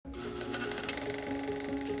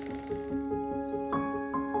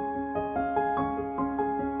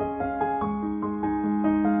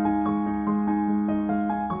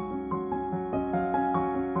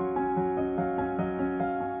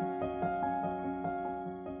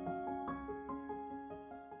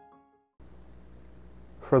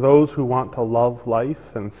For those who want to love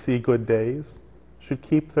life and see good days should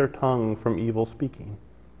keep their tongue from evil speaking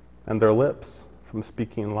and their lips from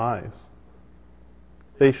speaking lies.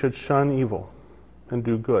 They should shun evil and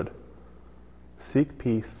do good, seek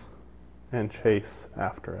peace and chase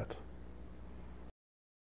after it.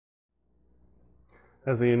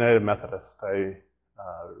 As a United Methodist, I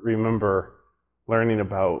remember learning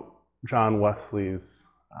about John Wesley's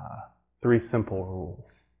 3 simple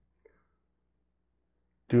rules.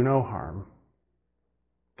 Do no harm,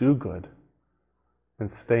 do good, and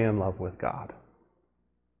stay in love with God.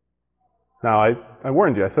 Now, I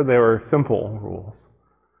warned you, I said they were simple rules.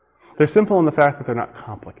 They're simple in the fact that they're not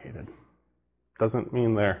complicated. Doesn't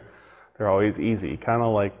mean they're always easy, kind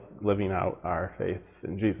of like living out our faith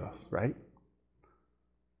in Jesus, right?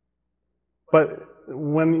 But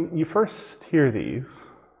when you first hear these,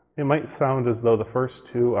 it might sound as though the first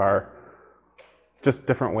 2 are just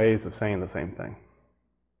different ways of saying the same thing.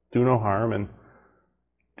 Do no harm and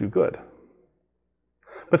do good.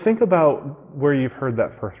 But think about where you've heard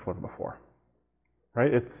that first one before,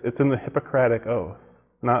 right? It's in the Hippocratic Oath.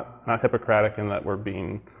 Not Hippocratic in that we're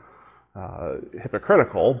being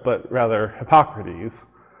hypocritical, but rather Hippocrates,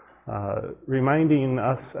 reminding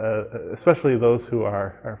us, especially those who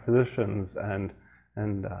are physicians and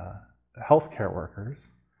healthcare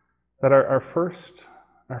workers, that our first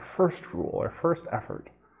rule, our first effort,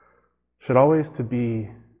 should always to be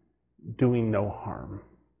doing no harm.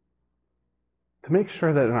 To make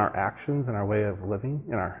sure that in our actions, in our way of living,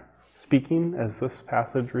 in our speaking, as this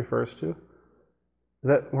passage refers to,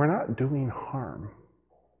 that we're not doing harm.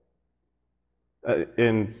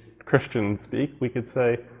 In Christian speak, we could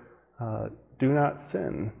say, do not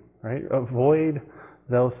sin, right? Avoid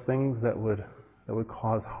those things that would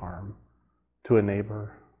cause harm to a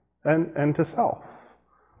neighbor and to self.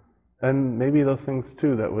 And maybe those things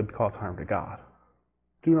too that would cause harm to God.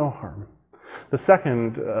 Do no harm. The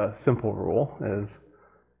second simple rule is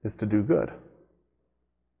to do good.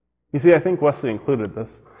 You see, I think Wesley included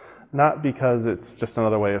this not because it's just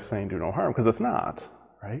another way of saying do no harm, because it's not,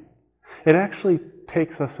 right? It actually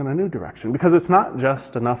takes us in a new direction, because it's not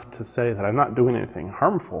just enough to say that I'm not doing anything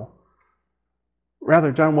harmful.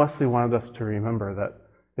 Rather, John Wesley wanted us to remember that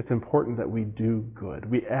it's important that we do good.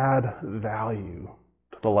 We add value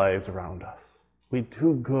to the lives around us. We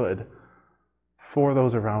do good for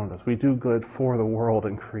those around us. We do good for the world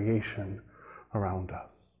and creation around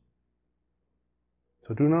us.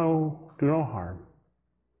 So do no harm.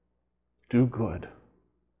 Do good.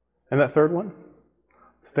 And that third one,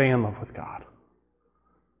 stay in love with God.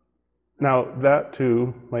 Now, that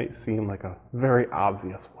too might seem like a very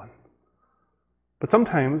obvious one. But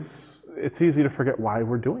sometimes it's easy to forget why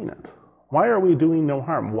we're doing it. Why are we doing no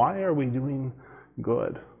harm? Why are we doing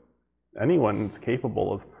good? Anyone's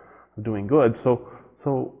capable of doing good.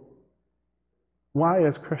 So why,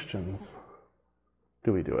 as Christians,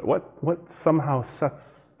 do we do it? What somehow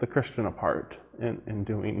sets the Christian apart in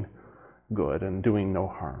doing good and doing no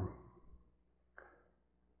harm?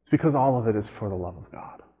 It's because all of it is for the love of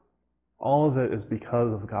God. All of it is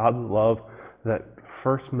because of God's love that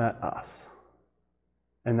first met us,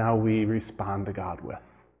 and now we respond to God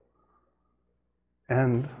with.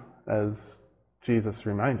 And as Jesus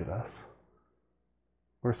reminded us,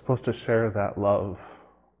 we're supposed to share that love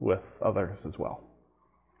with others as well.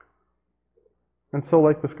 And so,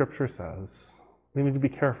 like the scripture says, we need to be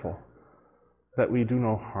careful that we do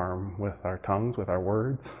no harm with our tongues, with our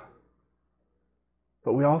words.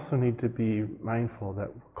 But we also need to be mindful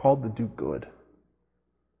that we're called to do good,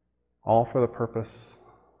 all for the purpose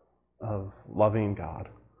of loving God,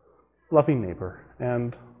 loving neighbor,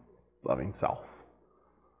 and loving self.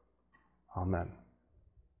 Amen.